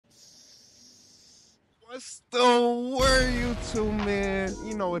What's the word, you two, man?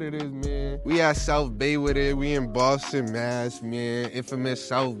 You know what it is, man. We at South Bay with it. We in Boston, Mass, man. Infamous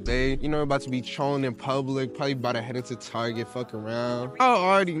South Bay. You know, we're about to be trolling in public. Probably about to head into Target, fuck around. I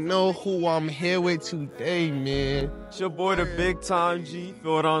already know who I'm here with today, man. It's your boy, the Big Time G.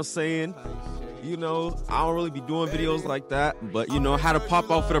 Feel what I'm saying? You know, I don't really be doing videos like that, but you know, had to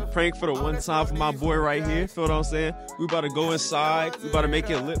pop out for the prank for the one time for my boy right here. Feel what I'm saying? We about to go inside. We about to make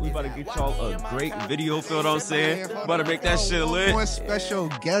it lit. We about to get y'all a great video. Feel what I'm saying? We about to make that shit lit. One special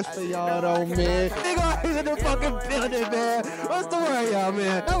guest for y'all, though, man. Nigga, he's in the fucking building, man. What's the word, y'all,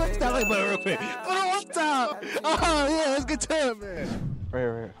 man? No, let's tell everybody real quick. What's time? Oh, yeah, let's get to it, man.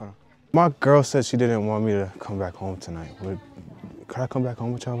 Right, hold on. My girl said she didn't want me to come back home tonight. Could I come back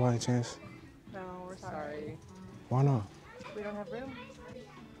home with y'all by any chance? No, we're sorry. Why not? We don't have room.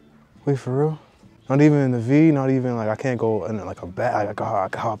 Wait, for real? Not even in the V, not even like I can't go in like a bag. I can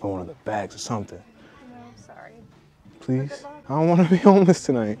hop in one of the bags or something. No, sorry. Please? I don't want to be homeless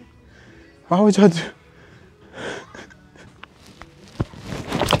tonight. Why would y'all do?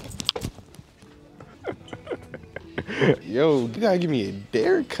 Yo, you gotta give me a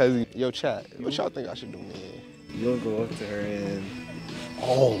dare, cousin. Yo, chat, what y'all think I should do, man? You'll go up to her and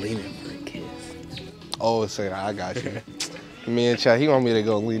lean in for a kiss. Oh, say I got you. Man, chat, he want me to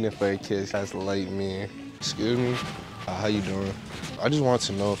go lean in for a kiss. That's light, man. Excuse me? How you doing? I just want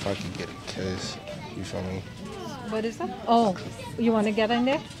to know if I could get a kiss. You feel me? What is that? Oh, you want to get in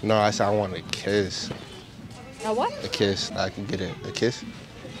there? No, I said I want a kiss. A what? A kiss. I can get a kiss?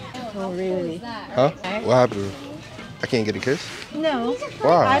 Oh, really? Huh? What happened? I can't get a kiss? No.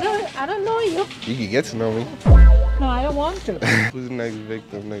 Why? I don't know you. You can get to know me. No, I don't want to. Who's the next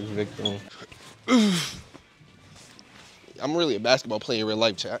victim? Next victim. I'm really a basketball player in real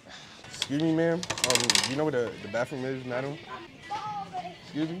life, chat. Excuse me, ma'am. Do you know where the bathroom is, madam?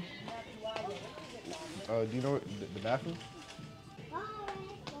 Excuse me? Do you know the bathroom?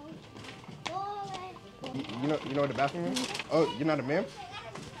 You know where the bathroom is? Oh, you're not a ma'am?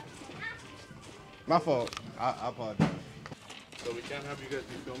 My fault. I apologize. So we can't have you guys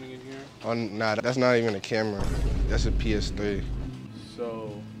be filming in here? Oh, nah, that's not even a camera. That's a PS3.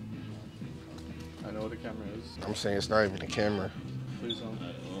 So, I know what a camera is. I'm saying it's not even a camera. Please don't.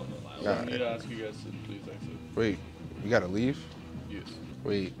 Nah. I need to ask you guys to please exit. Wait, we gotta leave? Yes.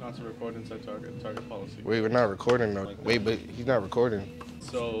 Wait. Not to record inside Target policy. Wait, we're not recording though. Wait, but he's not recording.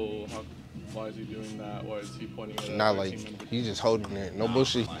 So, why is he doing that? Why is he pointing it at Not our like, team member? he's just holding it. No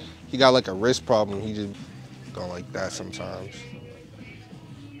bullshit. He got like a wrist problem. He just going like that sometimes.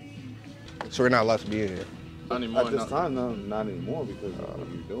 So we're not allowed to be in here. Not anymore. At this time, no, not anymore because of what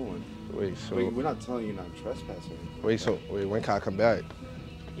you're doing. Wait, so We're not telling you not trespassing. wait, when can I come back?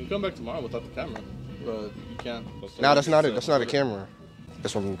 You can come back tomorrow without the camera, but you can't. Nah, that's not it. That's not a camera.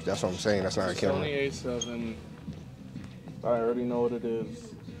 That's what I'm saying. That's not a camera. Sony A7. I already know what it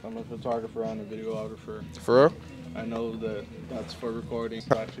is. I'm a photographer and a videographer. For real? I know that that's for recording.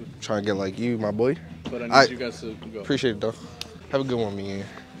 Actually, Trying to get like you, my boy. but I need you guys to go. Appreciate it though. Have a good one, man.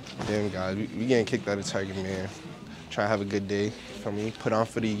 Damn guys, we getting kicked out of Target, man. Trying to have a good day. Feel me? Put on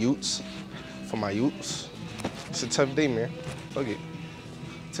for the youths. For my youths. It's a tough day, man. Fuck it.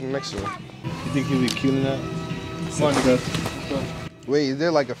 To the next one. You think he'll be cute in that? Come on, you guys. Wait, is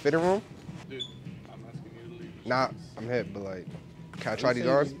there like a fitting room? Dude, I'm asking you to leave. Nah, I'm hit, but like, can I try these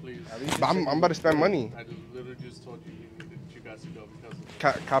on? Please. But I'm about to spend money. I literally just told you you guys to go because of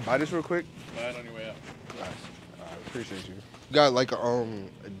Can I buy this real quick? buy it on your way out. I appreciate you. You got like a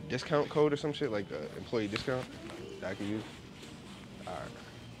discount code or some shit, like an employee discount that I can use? Alright.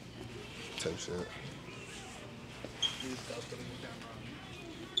 Type shit.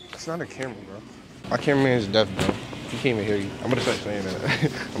 It's not a camera, bro. My cameraman is deaf, bro. He can't even hear you. I'm gonna start saying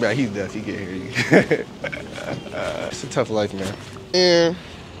that. I'm like, he's deaf, he can't hear you. It's a tough life, man. And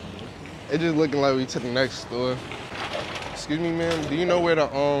it's just looking like we to the next store. Excuse me, ma'am. Do you know where the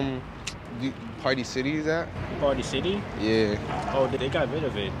Party City is at? Party City? Yeah. Oh, they got rid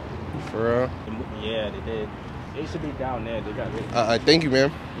of it. For real? Yeah, they did. It should be down there. They got rid of it. Thank you,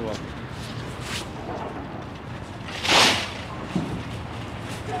 ma'am. You're welcome.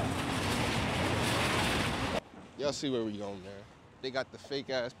 Y'all see where we going, man. They got the fake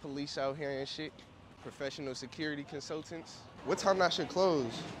ass police out here and shit. Professional security consultants. What time that should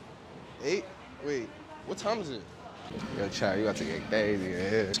close? 8? Wait, what time is it? Yo, child, you got to get crazy.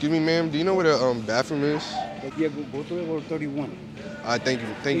 Yeah. Excuse me, ma'am. Do you know where the bathroom is? Yeah, go to it or 31. Thank you,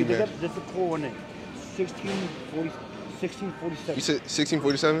 ma'am. That's the coordinate. 1647. You said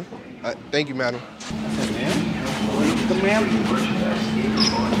 1647? Thank you, madam. The ma'am?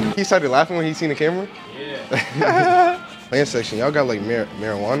 He started laughing when he seen the camera? Yeah. Land section, y'all got like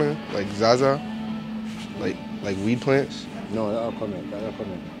marijuana, like Zaza? Like weed plants? No, that'll come here. That'll come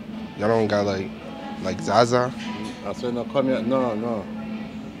here. Y'all don't got like Zaza? I said no, come here. No.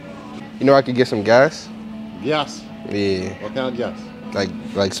 You know I could get some gas? Gas? Yeah. What kind of gas?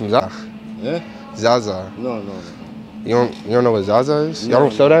 Like some Zaza. Yeah? Zaza. No. You don't know what Zaza is? Y'all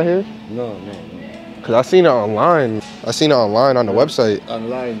don't sell that here? No. Cause I seen it online. I seen it online on the website.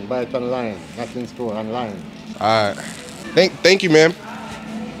 Online, buy it online. Not in store, online. Alright. Thank you, ma'am.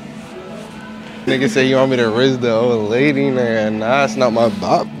 Nigga say you want me to riz the old lady, man. Nah, it's not my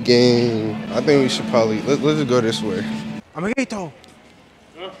bop game. I think we should probably let's just go this way. Amiguito.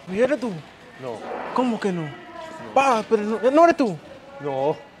 ¿Y eres tú? No. ¿Cómo que no? Pa, pero no eres tú.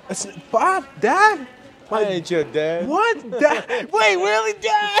 No. Pa, Dad? I ain't your dad. What? Dad? Wait, really,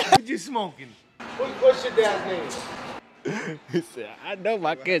 Dad? What you smoking? What's your dad's name? He said, I know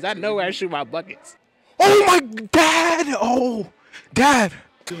my kids. I know where I shoot my buckets. Oh my Dad! Oh, Dad!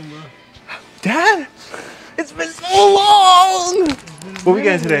 Dad? It's been so long! What we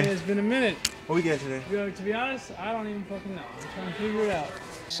getting today? It's been a minute. What we getting today? Yo, to be honest, I don't even fucking know. I'm trying to figure it out.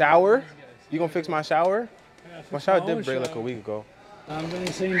 Shower? You gonna fix my shower? My shower my did own break like a shower. week ago. I'm in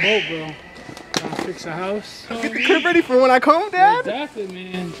the same boat, bro. Trying to fix a house. Get the crib ready for when I come, Dad? Exactly,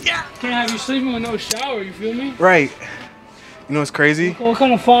 man. Yeah. Can't have you sleeping with no shower, you feel me? Right. You know what's crazy? What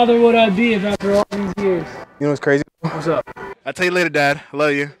kind of father would I be if after all these years? You know what's crazy? What's up? I'll tell you later, Dad.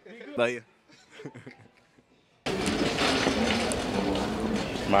 Love you. Love you.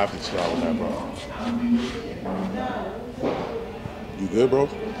 I have to chill out with that, bro. You good, bro?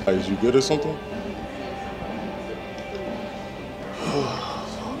 Is you good or something?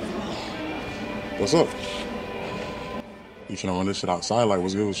 What's up? You finna run this shit outside? Like,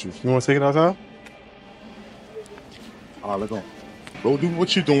 what's good with you? You wanna take it outside? All right, let's go. Bro, do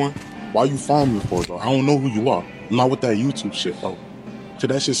what you doing. Why you following me for, bro? I don't know who you are. I'm not with that YouTube shit, bro. Take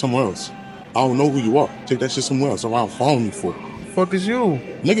that shit somewhere else. I don't know who you are. Take that shit somewhere else. Around following me for. Fuck is you?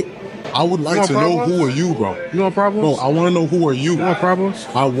 Nigga, I would like to know who are you, bro. You want problems? Bro, I want to know who are you. You want problems?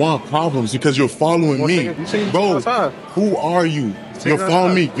 I want problems because you're following me. Bro, who are you? You're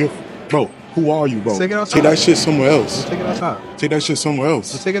following me. Bro, who are you, bro? Take it outside. Take that shit somewhere else. Take it outside. Take that shit somewhere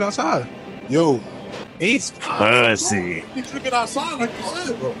else. Take it outside. Yo. It's pussy. You took it outside like you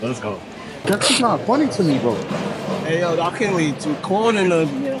said, bro. Let's go. That's just not funny to me, bro. Hey, yo, I can't leave too corny.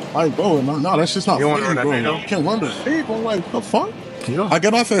 Like, bro, no, that's just not You funny, wanna run bro. that You can't run the day, bro. Like, what the fuck? Yeah. I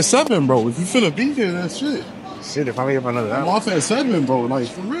get off at 7, bro. If you finna be here, that's shit. Shit, if I get another I'm hour. off at 7, bro. Like,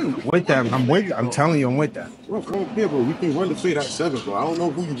 for real. With that, I'm with. I'm telling you, I'm with that. Bro, come here, bro. We can run the fade at 7, bro. I don't know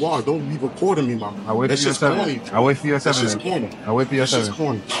who you are. Don't be recording me, man. I wait That's for your just 7. corny. I wait for your 7. That's just corny. I wait for your That's 7. just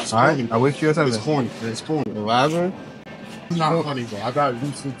corny. It's All right. corny. I wait for your 7. It's corny. It's corny. Elaborate. It's not funny, bro. I got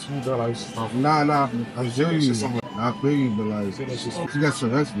used to $2. Nah. I feel you. Something. I feel you, but like, you got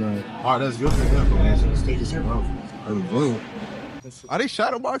some rest, man. All right, that's your thing, bro. Let's take this here, bro. Are they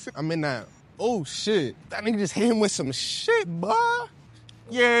shadow boxing? I'm in that. Oh shit. That nigga just hit him with some shit, boy.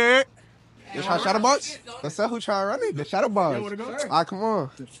 Yeah. You try shadow box? Let's see who try to run it. The shadow box. Alright, come on.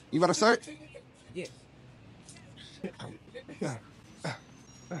 You better start? Yeah.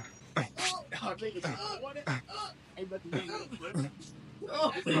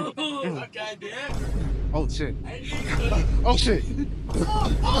 Oh shit. Oh shit.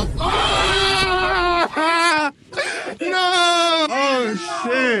 No! Oh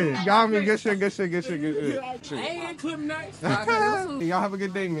shit. Got me. Good shit. I ain't clipping nice. Y'all have a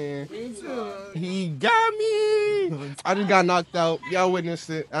good day, man. He got me. I just got knocked out. Y'all witnessed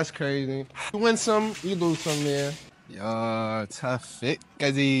it. That's crazy. You win some, you lose some, man. Yo, tough fit,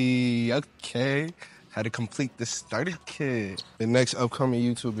 cuzzy. Okay. Had to complete the starter kit. The next upcoming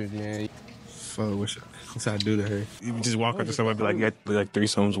YouTuber, man. Fuck, what's I do to her? You just walk up to someone and be like, you got like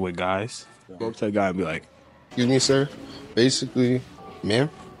threesomes with guys. Go up to a guy and be like, excuse me, sir. Basically, ma'am.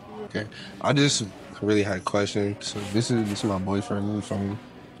 Okay. I just really had a question. So this is my boyfriend from.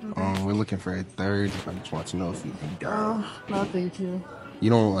 We're looking for a third. I just want to know if you can down. No, thank you. You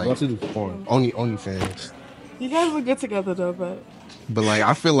don't like only fans. You guys look good together though, But like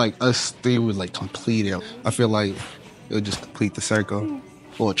I feel like us three would like complete it. I feel like it would just complete the circle.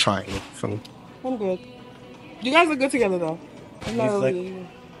 Or a triangle. Feel me? I'm good. You guys look good together though. I'm not really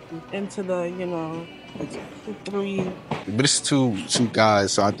into the, the three. But it's two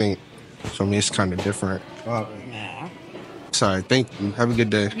guys, so I think for me it's kind of different. Nah. Sorry, thank you. Have a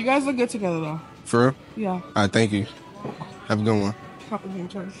good day. You guys look good together though. For real? Yeah. All right, thank you. Have a good one.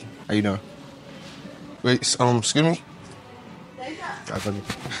 Complimentary. How you doing? Wait, excuse me? Excuse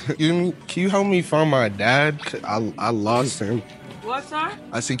me? Can you help me find my dad? 'Cause I lost him. What, sir?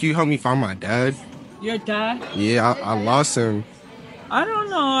 I said, can you help me find my dad? Your dad? Yeah, I lost him. I don't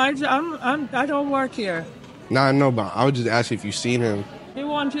know. I don't work here. Nah, I know, but I would just ask if you seen him. He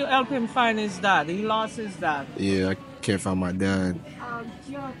wants to help him find his dad. He lost his dad. Yeah, I can't find my dad.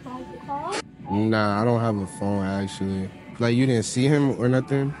 Do you have a phone to call? Nah, I don't have a phone actually. Like you didn't see him or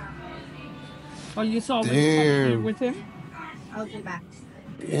nothing? Oh, you saw me Damn. with him? I'll get back.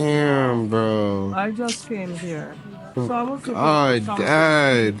 Damn, bro. I just came here. So I was Oh,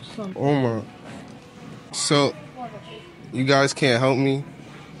 Dad. Oh my. So, you guys can't help me?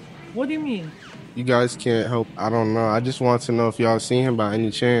 What do you mean? You guys can't help? I don't know. I just want to know if y'all seen him by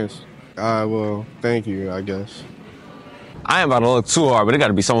any chance. Well, thank you, I guess. I ain't about to look too hard, but it got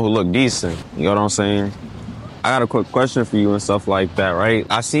to be someone who look decent. You know what I'm saying? I got a quick question for you and stuff like that, right?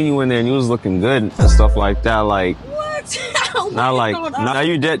 I seen you in there and you was looking good and stuff like that. Like, what? not like, nah,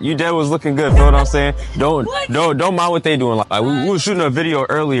 you dead was looking good. Feel what I'm saying? Don't mind what they doing. Like we was shooting a video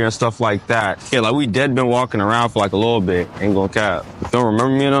earlier and stuff like that. Yeah, like we dead been walking around for like a little bit. Ain't gonna cap. Don't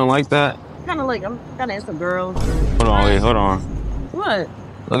remember me or nothing like that? Kind of like, I'm kind of into girls. Hold on, wait, hold on. What?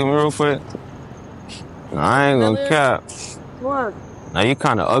 Look at me real quick. I ain't gonna cap. What? Now you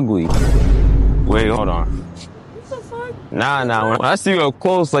kind of ugly. Wait, hold on. What the fuck? Nah. When I see you up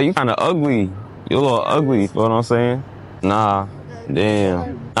close, like you kind of ugly. You a little ugly. You know what I'm saying? Nah.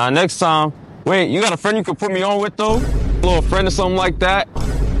 Damn. Nah, next time. Wait, you got a friend you could put me on with though? A little friend or something like that?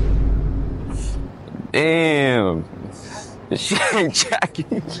 Damn. She ain't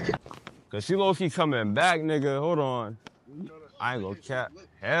jacking. Cause she low-key coming back, nigga. Hold on. I ain't gonna cap.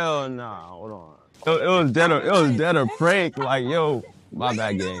 Hell nah. Hold on. It was dead a prank. Like, yo, my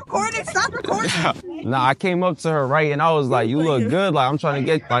bad game. Stop recording. Nah, I came up to her, right, and I was like, you look good. Like, I'm trying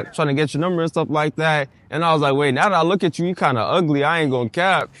to get your number and stuff like that. And I was like, wait, now that I look at you, you kind of ugly. I ain't gonna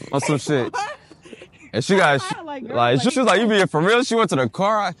cap on some shit. And she got, she was like, you being for real? She went to the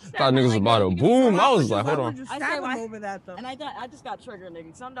car. I thought niggas was about to boom. I was like, hold on. I said over that though. And I just got triggered,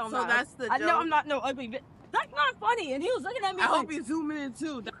 nigga. So that's the joke. I know I'm not no ugly bitch. That's not funny. And he was looking at me. I hope you zoom in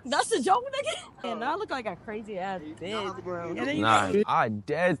too. That's the joke, nigga. And I look like a crazy ass bitch, bro. Nah, I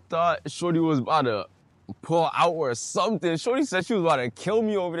dead thought Shorty was about to pull out or something. Shorty said she was about to kill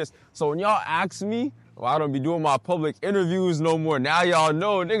me over this. So when y'all ask me, well, I don't be doing my public interviews no more. Now y'all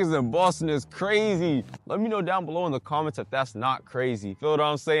know niggas in Boston is crazy. Let me know down below in the comments if that's not crazy. Feel what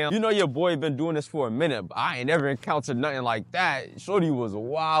I'm saying? You know your boy been doing this for a minute, but I ain't never encountered nothing like that. Shorty was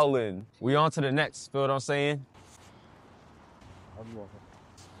wildin'. We on to the next. Feel what I'm saying?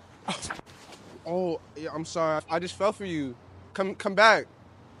 Oh, yeah, I'm sorry. I just fell for you. Come back.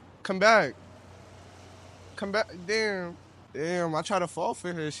 Come back. Come back. Damn, I tried to fall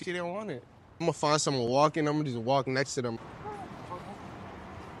for her. She didn't want it. I'm gonna find someone walking. I'm gonna just walk next to them.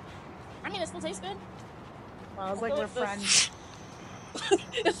 I mean, it still tastes good. Well, it's like we're friends.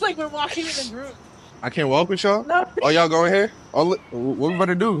 It's like we're walking in a group. I can't walk with y'all? No. Oh, y'all going here? Oh, what we about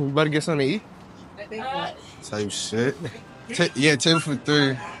to do? We about to get something to eat? I think Type shit. Yeah, 10 for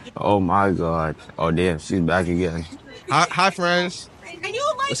 3. Oh my God. Oh damn, she's back again. Hi, friends. Can you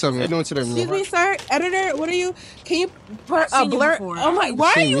like? What's up, man? What you doing today, man? Excuse me, sir. Editor, what are you? Can you put a blur? Oh my!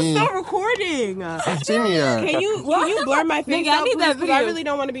 Why are you still recording? See me at. Can you blur my face out, I need that please? video. I really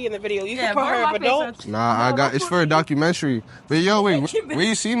don't want to be in the video. You can put her, but don't. Nah, it's for a documentary. But yo, wait, where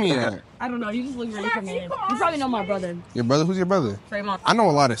you see me at? I don't know. You just look really familiar. You probably know my brother. Your brother? Who's your brother? Trayvon. I know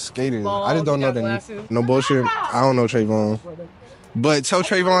a lot of skaters. I just don't know the name. No bullshit. I don't know Trayvon. But tell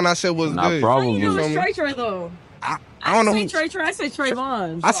Trayvon I said was Not good. probably. You know it's Trey though. I don't know who. Trey. I said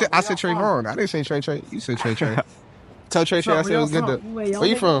Trayvon. I said Trayvon. I didn't say Trey. You said Trey. Tell Trey I said it was good. Where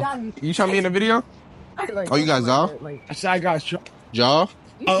you from? You trying to be in the video? Oh, you got Zal? I said I got Jaw?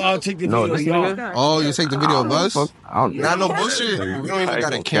 I'll take the video. Nigga. Oh, you take the video of us? Not no bullshit. We don't even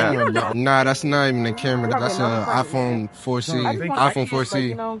got a camera, bro. Nah, that's not even a camera. That's an iPhone 4C. iPhone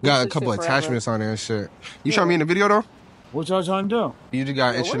 4C. Got a couple attachments on there and shit. You trying to be in the video though? What y'all trying to do? You just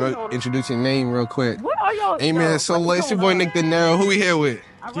got to introduce your name real quick. What are y'all? Hey man, so it's your boy Nick De Niro. Who we here with?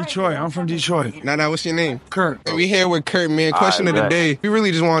 Detroit. I'm from Detroit. Nah, what's your name? Kurt. Hey, we here with Kurt, man. Question of the day. We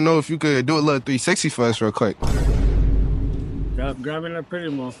really just want to know if you could do a little 360 for us real quick. Grab me that pretty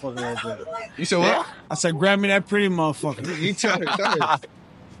motherfucker right there. You said what? I said grab me that pretty motherfucker. You tell her.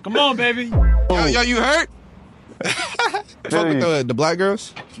 Come on, baby. Yo, you hurt? Fuck with the black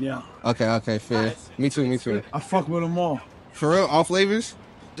girls? Yeah. Okay, fair. Me too. I fuck with them all. For real? All flavors?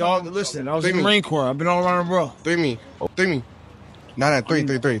 Dog, listen, I was in the Marine Corps. I've been all around the world. 3 me. Not at 3.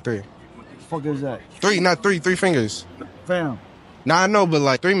 The fuck is that? 3, not 3 fingers. Fam. Nah, I know, but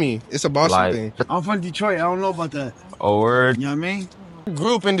like 3 me. It's a Boston thing. I'm from Detroit. I don't know about that. Oh, word. You know what I mean?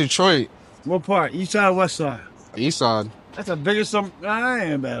 Grew up in Detroit. What part? East side or west side? East side. That's the biggest. I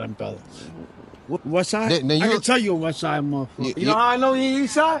ain't bad. I'm better. West Side? Then I you- can tell you a West Side motherfucker. You You- know how I know you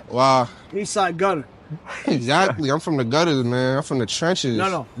East Side? Wow. East Side gutter. Exactly. I'm from the gutters, man. I'm from the trenches.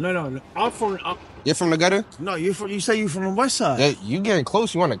 No. I'm from. You're from the gutter? No, you from. You say you from the West Side. Yeah, you getting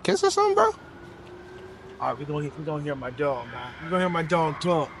close. You want to kiss or something, bro? All right, we gonna hear my dog, man. We gonna hear my dog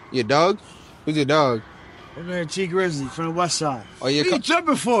talk. Your dog? Who's your dog? We're gonna hear T Grizzly from the West Side. Oh yeah. What are you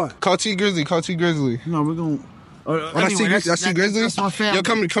jumping for? Call T Grizzly. Call T Grizzly. No, we're gonna. I see Grizzly. That's my family. Yo,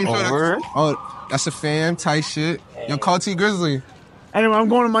 come show that. Oh, that's a fan type shit. Yo, call T Grizzly. Anyway, I'm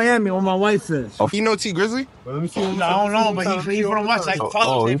going to Miami where my wife is. Oh, you know T Grizzly? No, I don't know, but he's from the West Side.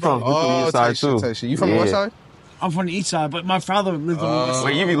 He from the East Side too. Type shit. You from the West Side? I'm from the East Side, but my father lived on the West Side.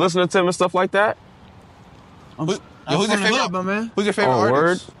 Wait, you be listening to him and stuff like that? Who's your favorite? Man. Who's your favorite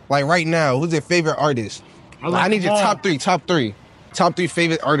artist? Like right now, who's your favorite artist? I need your top three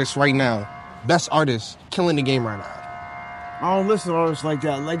favorite artists right now. Best artists killing the game right now. I don't listen to artists like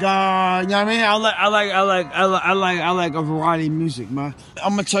that. Like, you know what I mean? I like a variety of music, man.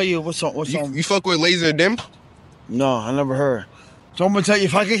 I'm gonna tell you what's on. You fuck with Laser Dim? No, I never heard. So I'm gonna tell you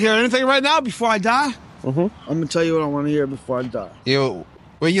if I can hear anything right now before I die. I'm gonna tell you what I want to hear before I die. Yo,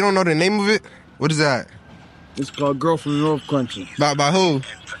 wait, you don't know the name of it? What is that? It's called "Girl from the North Country." By who?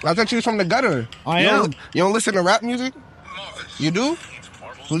 I thought you was from the gutter. I am. You don't listen to rap music? You do?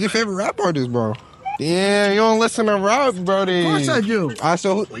 Who's your favorite rap artist, bro? Yeah, you don't listen to rap, brody. Of course I do.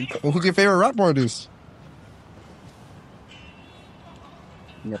 So who's your favorite rap artist?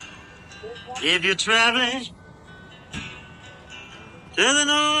 If you're traveling to the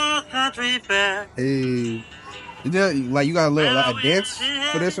North Country Fair. Hey, is there, like you gotta learn like a dance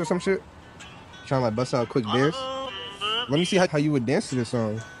for this or some shit? Trying to like bust out a quick dance. Let me see how you would dance to this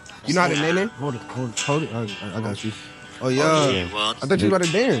song. You know how to name it? Hold it. I got you. Oh yeah. I thought you were about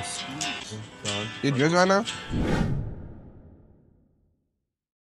to dance. You dressed right now?